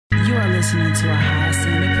listening to a high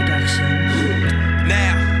standard production.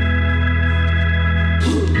 Now,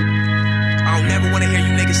 I don't never wanna hear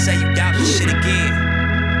you niggas say you doubt this shit again.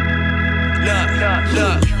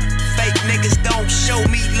 Look, fake niggas don't show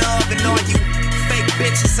me love, and all you fake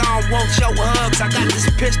bitches, I don't want your hugs. I got this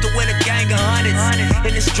pistol with a gang of hundreds,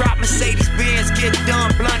 and this drop Mercedes-Benz get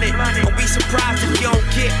done blunted. Don't be surprised if you don't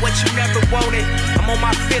get what you never wanted. I'm on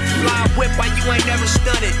my 5th fly whip while you ain't never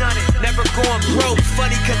stunted. Never going broke,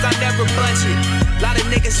 funny cause I never budget. Lot of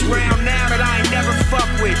niggas around now that I ain't never fuck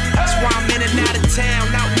with. That's why I'm in and out of town,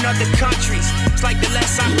 out in other countries. It's like the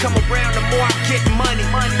less I come around, the more I get money.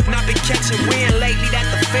 And I've been catching wind lately that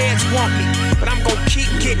the feds want me, but I'm gon' keep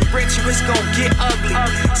getting rich or it's gon' get ugly.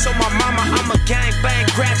 So my mama, I'm a gangbang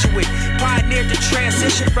graduate. Pioneered the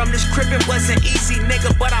transition from this crib, it wasn't easy,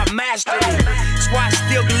 nigga, but I mastered it. That's why I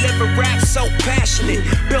still deliver rap so passionate.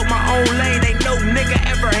 Built my own lane, ain't no nigga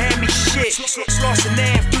ever hand me shit. Sloss and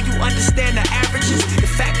Nav, do you understand the averages? The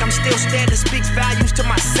fact I'm still standing speaks values to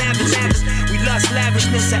my savages. We lust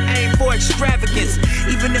lavishness and aim for extravagance.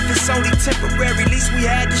 Even if it's only temporary, at least we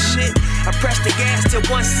had the shit. I pressed the gas till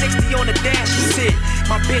 160 on the dash and sit.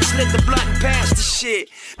 My bitch lit the blunt and passed the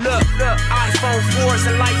shit. Look, iPhone 4s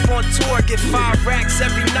and life on tour. Get 5 racks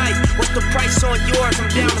every night. What's the price on yours?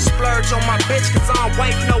 I'm down to splurge on my bitch cause I don't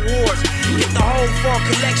wipe no wars. Get the whole fall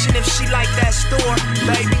collection if she like that store,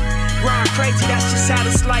 baby. Grind crazy, that's just how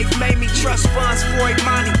this life made me. Trust funds for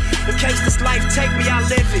money. In case this life take me, I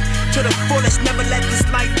live it to the fullest. Never let this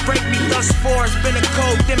life break me. Thus far, it's been a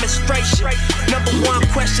cold demonstration. Number one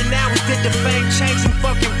question now is, did the fame change me?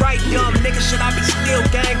 Fucking right, dumb nigga. Should I be still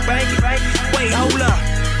gang banging? Wait, hold up,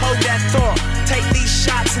 hold that thought. Take these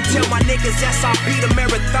shots and tell my niggas SIP the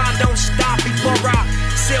marathon don't stop before I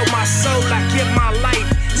sell my soul. I give my life.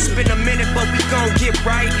 It's been a minute, but we gon' get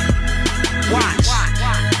right. Watch.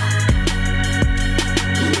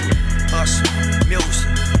 Hustle, music.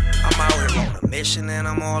 I'm out here on a mission and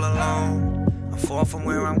I'm all alone. I'm far from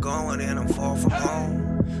where I'm going and I'm far from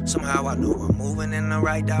home. Somehow I know I'm moving in the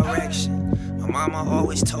right direction. My mama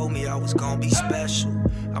always told me I was gonna be special.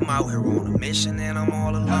 I'm out here on a mission and I'm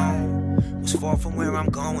all alone. Was far from where I'm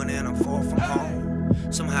going and I'm far from home.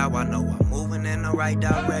 Somehow I know I'm moving in the right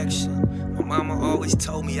direction. My mama always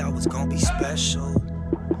told me I was gonna be special.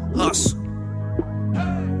 Hustle.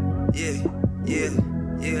 Yeah.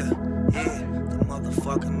 The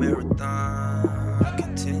motherfucking marathon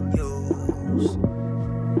continues.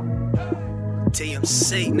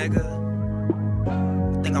 TMC, nigga.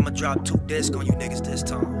 I think I'ma drop 2 discs on you niggas this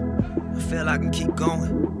time. I feel I can keep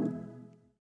going.